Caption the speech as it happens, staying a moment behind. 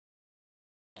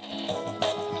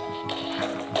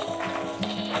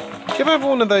Do you ever have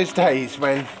one of those days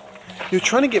when you're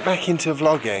trying to get back into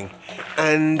vlogging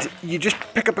and you just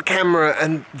pick up a camera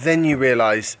and then you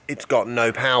realise it's got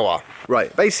no power?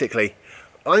 Right, basically,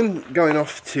 I'm going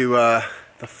off to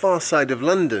the far side of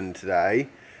London today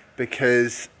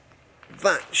because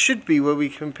that should be where we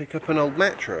can pick up an old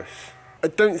mattress. I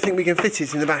don't think we can fit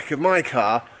it in the back of my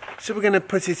car, so we're going to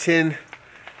put it in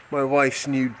my wife's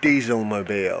new diesel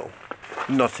mobile.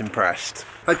 Not impressed.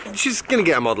 She's going to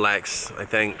get a Model X, I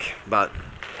think, but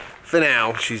for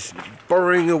now she's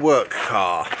borrowing a work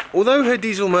car. Although her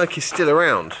diesel Merc is still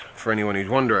around, for anyone who's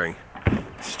wondering.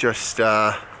 It's just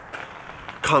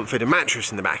can't fit a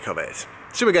mattress in the back of it.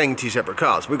 So we're going in two separate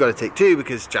cars. We've got to take two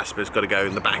because Jasper's got to go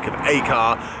in the back of a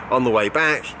car on the way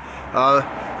back.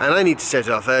 And I need to set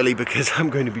off early because I'm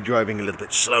going to be driving a little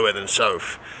bit slower than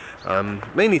Soph.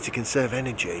 Mainly to conserve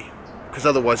energy, because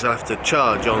otherwise I'll have to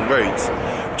charge en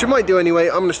route. Which I might do anyway.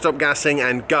 I'm going to stop gassing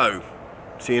and go.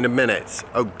 See you in a minute.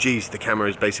 Oh geez, the camera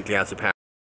is basically out of power.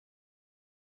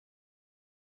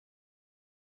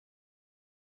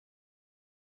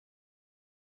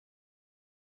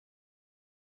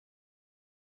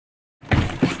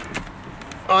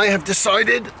 I have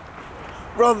decided,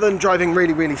 rather than driving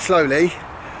really slowly,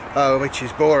 which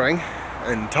is boring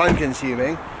and time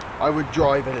consuming, I would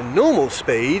drive at a normal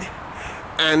speed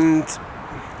and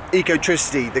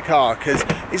ecotricity the car, because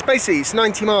it's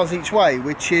 90 miles each way,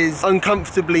 which is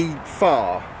uncomfortably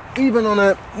far. Even on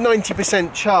a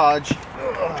 90% charge,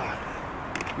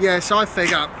 yeah, so I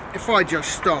figure if I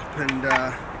just stop and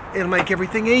it'll make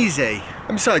everything easy.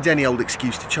 And besides, any old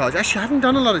excuse to charge. Actually, I haven't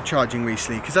done a lot of charging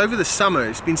recently because over the summer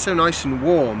it's been so nice and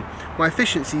warm. My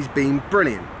efficiency's been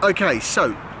brilliant. Okay,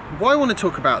 so what I want to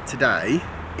talk about today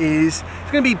is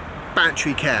it's going to be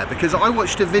battery care, because I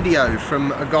watched a video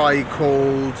from a guy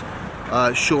called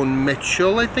Sean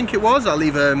Mitchell, I think it was. I'll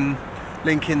leave a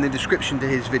link in the description to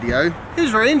his video. It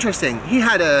was very interesting. He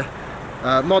had a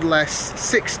Model S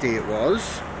 60 it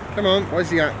was. Come on, why is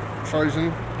he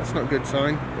frozen? That's not a good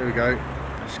sign. There we go.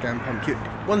 Scan pump cute.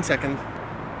 1 second.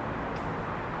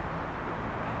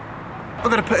 I've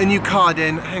got to put a new card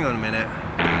in. Hang on a minute.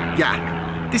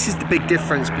 Yeah, this is the big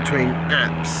difference between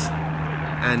apps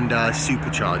and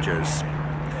superchargers,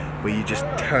 where you just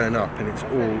turn up and it's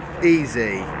all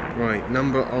easy. Right,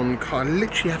 number on card. I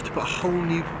literally have to put a whole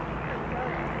new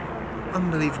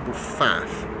unbelievable faff.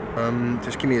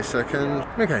 Just give me a second.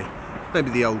 Okay,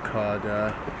 maybe the old card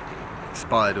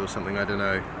expired or something, I don't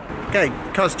know. Okay,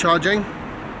 car's charging.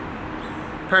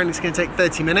 Apparently it's going to take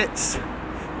 30 minutes,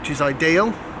 which is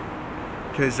ideal,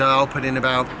 because I'll put in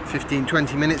about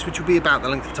 15-20 minutes, which will be about the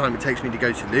length of time it takes me to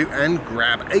go to Loot and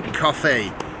grab a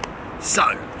coffee.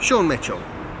 So, Sean Mitchell,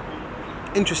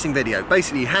 interesting video.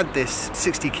 Basically, he had this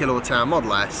 60 kWh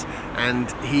Model S,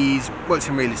 and he works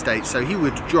in real estate, so he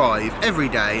would drive every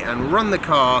day and run the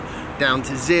car down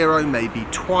to zero, maybe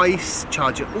twice,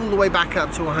 charge it all the way back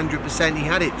up to 100%. He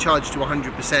had it charged to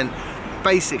 100%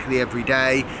 basically every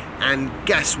day, and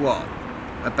guess what?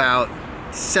 About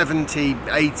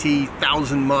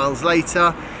 80,000 miles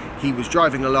later, he was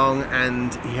driving along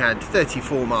and he had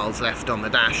 34 miles left on the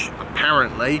dash,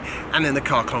 apparently, and then the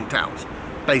car conked out.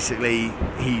 Basically,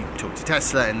 he talked to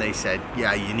Tesla and they said,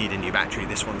 yeah, you need a new battery,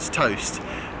 this one's toast.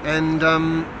 And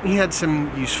he had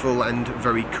some useful and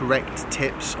very correct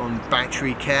tips on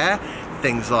battery care.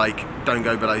 Things like, don't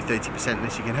go below 30%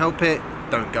 unless you can help it.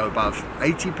 Don't go above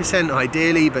 80%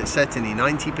 ideally, but certainly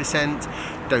 90%.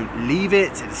 Don't leave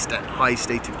it at a high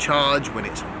state of charge when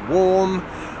it's warm.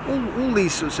 All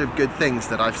these sorts of good things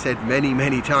that I've said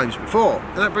many times before.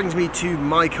 And that brings me to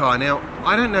my car. Now,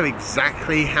 I don't know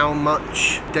exactly how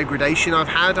much degradation I've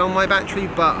had on my battery,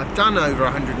 but I've done over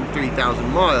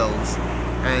 103,000 miles,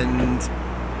 and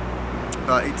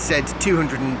it said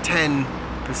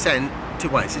 210%.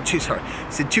 Well, it said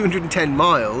 210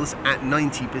 miles at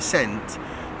 90%,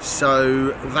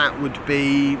 so that would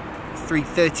be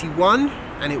 331,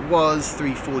 and it was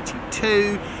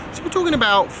 342. So we're talking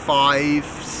about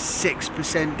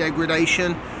 5-6%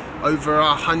 degradation over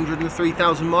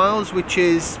 103,000 miles, which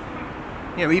is,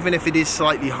 you know, even if it is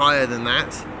slightly higher than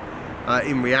that,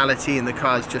 in reality, and the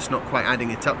car's just not quite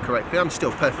adding it up correctly, I'm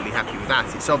still perfectly happy with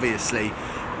that. It's obviously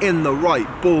in the right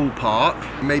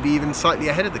ballpark, maybe even slightly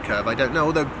ahead of the curve, I don't know,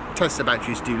 although Tesla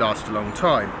batteries do last a long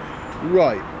time.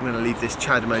 Right, I'm going to leave this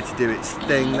CHAdeMO to do its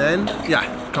thing then. Yeah,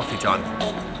 coffee time.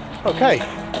 Okay,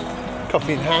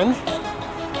 coffee in hand.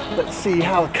 Let's see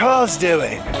how the car's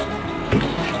doing.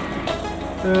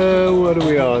 What are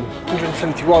we on?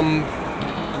 171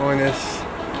 minus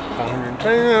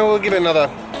 120. We'll give it another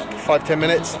 5-10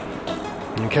 minutes.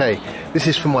 Okay, this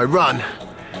is for my run.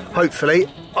 hopefully,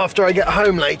 after I get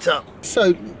home later.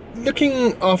 So,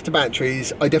 looking after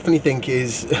batteries, I definitely think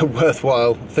is a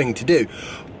worthwhile thing to do.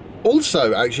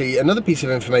 Also, actually, another piece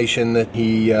of information that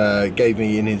he gave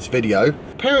me in his video,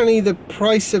 apparently the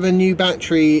price of a new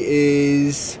battery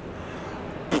is,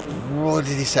 what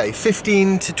did he say,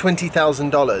 $15,000 to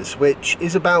 $20,000, which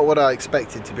is about what I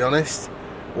expected, to be honest.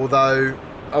 Although,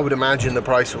 I would imagine the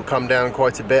price will come down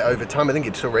quite a bit over time. I think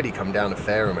it's already come down a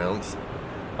fair amount.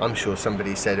 I'm sure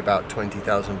somebody said about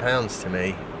 £20,000 to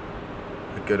me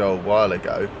a good old while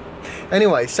ago.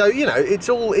 Anyway, so you know, it's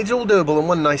all doable, and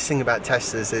one nice thing about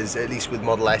Teslas is, at least with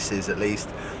Model S's at least,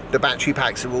 the battery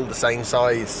packs are all the same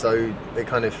size, so they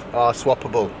kind of are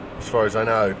swappable as far as I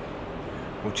know,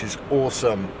 which is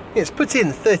awesome. It's put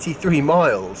in 33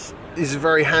 miles. This is a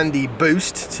very handy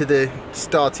boost to the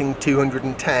starting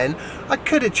 210. I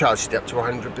could have charged it up to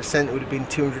 100%, it would have been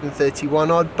 231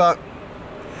 odd, but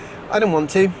I don't want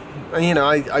to. And you know,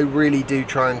 I really do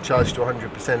try and charge to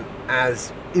 100%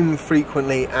 as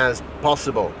infrequently as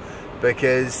possible,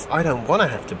 because I don't want to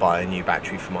have to buy a new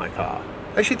battery for my car.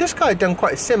 Actually, this guy had done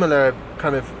quite a similar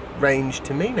kind of range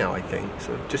to me now, I think,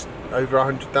 so just over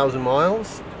 100,000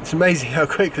 miles. It's amazing how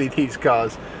quickly these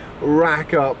cars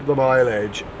rack up the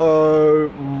mileage. Oh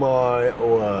my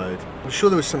word. I'm sure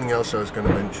there was something else I was going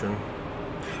to mention.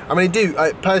 I mean,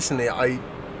 personally,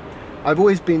 I've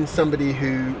always been somebody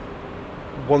who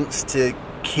wants to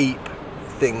keep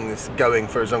things going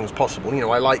for as long as possible. You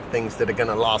know, I like things that are going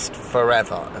to last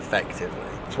forever, effectively.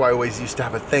 That's why I always used to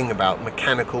have a thing about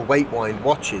mechanical weight wind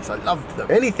watches. I loved them.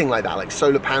 Anything like that, like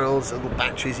solar panels, little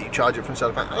batteries that you charge it from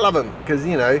solar panels. I love them because,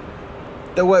 you know,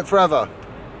 they'll work forever,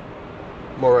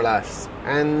 more or less.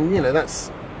 And, you know,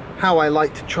 that's how I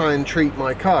like to try and treat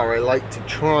my car. I like to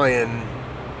try and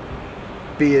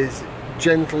be as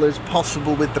gentle as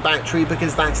possible with the battery,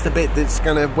 because that's the bit that's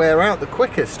going to wear out the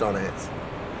quickest on it.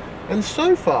 And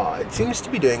so far it seems to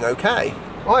be doing okay.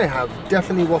 I have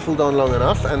definitely waffled on long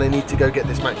enough, and I need to go get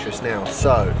this mattress now,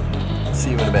 so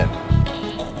see you in a bit.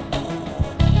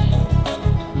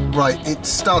 Right, it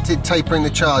started tapering the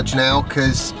charge now,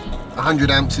 because 100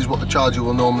 amps is what the charger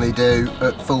will normally do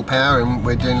at full power, and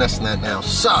we're doing less than that now.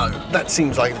 So that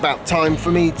seems like it's about time for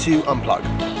me to unplug.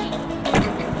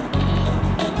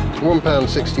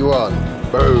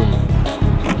 £1.61. Boom.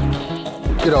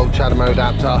 Good old CHAdeMO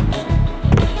adapter.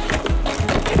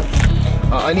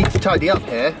 I need to tidy up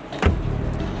here.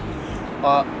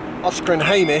 Oscar and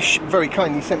Hamish very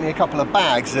kindly sent me a couple of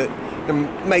bags that can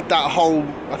make that whole,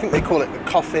 I think they call it the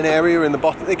coffin area in the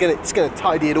bottom. It's going to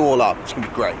tidy it all up. It's going to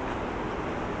be great.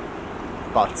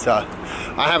 But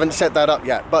I haven't set that up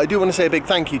yet. But I do want to say a big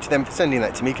thank you to them for sending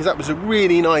that to me, because that was a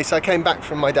really nice, I came back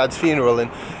from my dad's funeral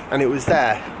and it was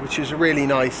there, which was a really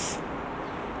nice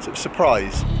sort of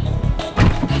surprise.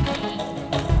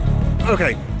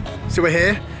 Okay, so we're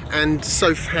here, and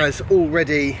Soph has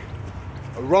already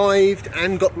arrived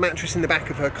and got the mattress in the back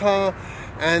of her car,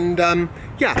 and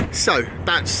yeah, so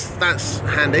that's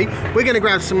handy. We're going to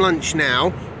grab some lunch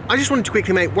now. I just wanted to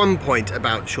quickly make one point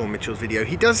about Sean Mitchell's video.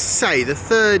 He does say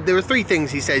there are 3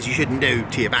 things he says you shouldn't do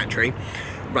to your battery.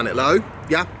 Run it low,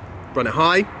 yeah. Run it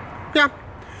high, yeah.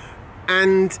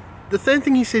 And the third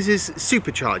thing he says is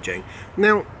supercharging.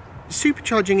 Now,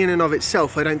 supercharging in and of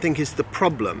itself I don't think is the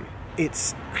problem.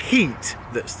 It's heat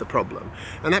that's the problem,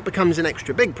 and that becomes an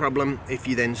extra big problem if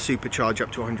you then supercharge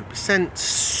up to 100%.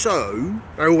 So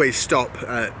I always stop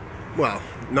at, well,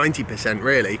 90%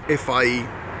 really. If I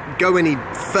go any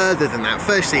further than that,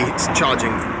 firstly it's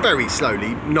charging very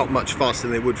slowly, not much faster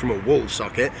than it would from a wall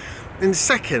socket, and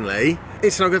secondly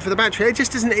it's not good for the battery. It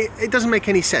just doesn't, it doesn't make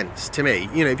any sense to me.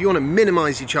 You know, if you want to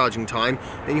minimize your charging time,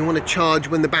 then you want to charge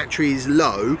when the battery is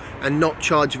low and not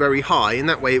charge very high, and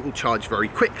that way it will charge very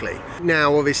quickly.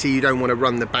 Now obviously you don't want to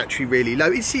run the battery really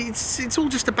low. It's all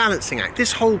just a balancing act.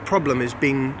 This whole problem has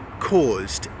been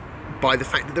caused by the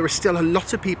fact that there are still a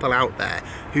lot of people out there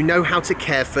who know how to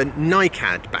care for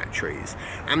NiCad batteries,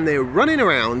 and they're running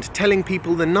around telling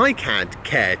people the NiCad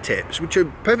care tips, which are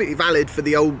perfectly valid for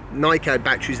the old NiCad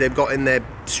batteries they've got in their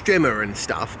Strimmer and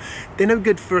stuff. They're no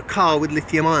good for a car with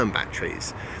lithium-ion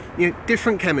batteries. You know,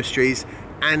 different chemistries,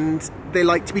 and they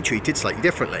like to be treated slightly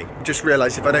differently. Just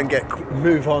realised if I don't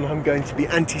move on, I'm going to be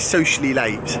antisocially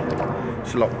late.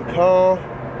 So lock the car.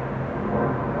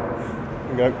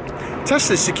 There we go.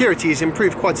 Tesla's security has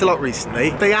improved quite a lot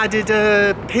recently. They added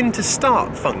a pin to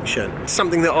start function,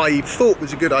 something that I thought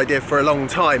was a good idea for a long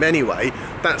time anyway.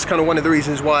 That's kind of one of the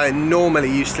reasons why I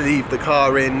normally used to leave the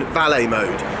car in valet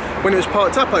mode when it was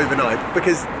parked up overnight,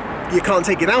 because you can't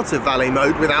take it out of valet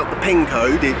mode without the PIN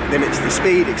code. It limits the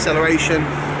speed, acceleration,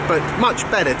 but much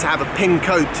better to have a PIN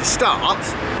code to start.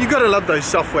 You've got to love those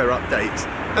software updates.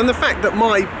 And the fact that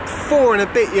my 4 and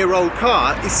a bit year old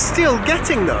car is still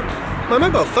getting them. My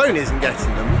mobile phone isn't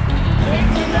getting them.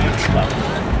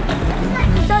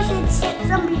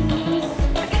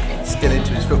 Still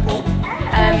into his football.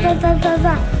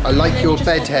 I like your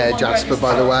bed hair, Jasper,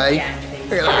 by the way.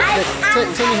 Look at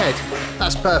that. Turn your head.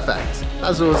 That's perfect.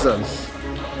 That's awesome.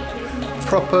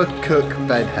 Proper cook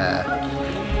bed hair.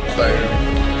 Boom.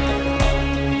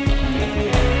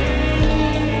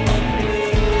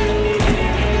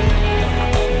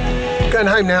 Going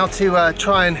home now to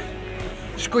try and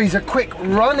squeeze a quick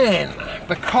run in,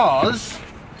 because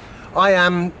I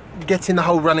am getting the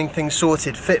whole running thing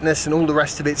sorted, fitness and all the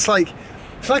rest of it. It's like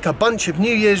a bunch of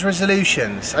New Year's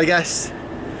resolutions. I guess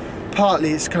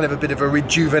partly it's kind of a bit of a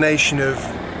rejuvenation of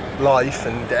life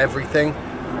and everything,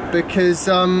 because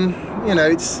you know,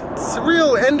 it's a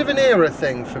real end of an era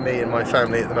thing for me and my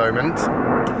family at the moment,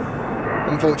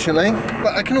 unfortunately.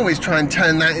 But I can always try and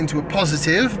turn that into a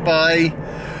positive by,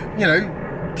 you know,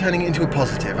 turning it into a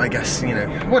positive, I guess. You know,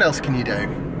 what else can you do?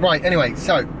 Right, anyway,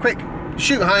 so quick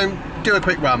shoot home, do a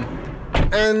quick run,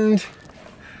 and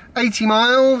 80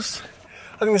 miles.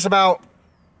 I think it's about,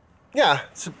 yeah,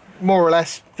 it's more or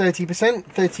less 30%,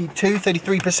 32,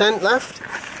 33% left.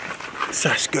 So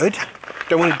that's good.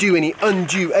 Don't want to do any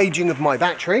undue aging of my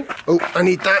battery. Oh, I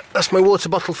need that. That's my water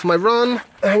bottle for my run.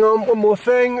 Hang on, one more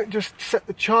thing. Just set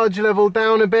the charge level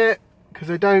down a bit, because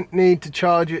I don't need to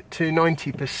charge it to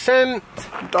 90%.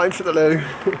 I'm dying for the loo.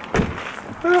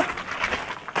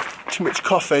 Too much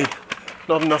coffee.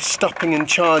 Not enough stopping and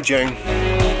charging.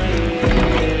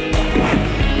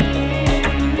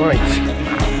 Right,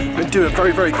 I'm going to do a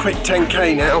very, very quick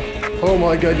 10k now. Oh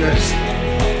my goodness.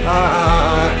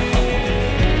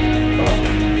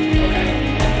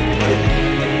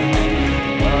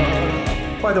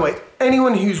 By the way,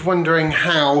 anyone who's wondering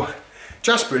how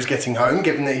Jasper is getting home,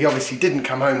 given that he obviously didn't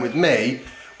come home with me,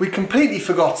 we'd completely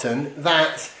forgotten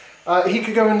that he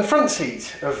could go in the front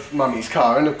seat of Mummy's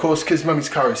car, and of course, because Mummy's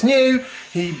car is new,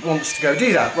 he wants to go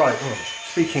do that. Right, well,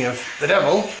 speaking of the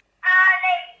devil.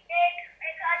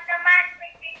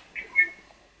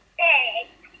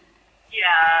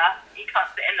 Yeah, you can't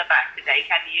sit in the back today,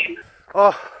 can you?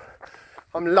 Oh,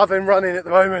 I'm loving running at the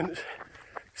moment.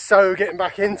 So getting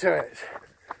back into it.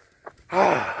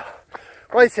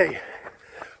 Righty, I'm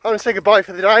going to say goodbye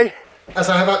for the day. As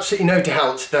I have absolutely no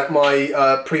doubt that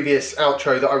my previous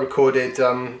outro that I recorded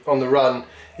on the run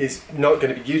is not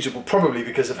going to be usable, probably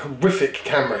because of horrific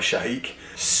camera shake.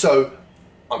 So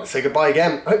I'm going to say goodbye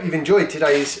again. I hope you've enjoyed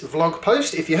today's vlog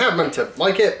post. If you have, remember to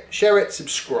like it, share it,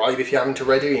 subscribe if you haven't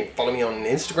already, and follow me on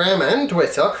Instagram and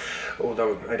Twitter,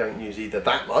 although I don't use either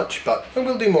that much, but I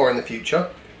will do more in the future.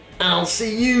 And I'll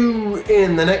see you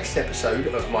in the next episode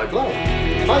of my vlog.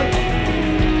 Bye!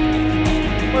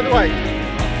 By the way,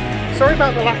 sorry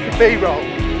about the lack of B-roll.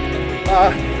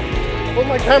 All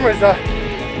my cameras are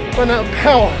run out of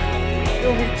power.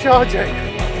 They'll need charging.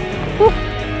 Whew.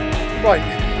 Right.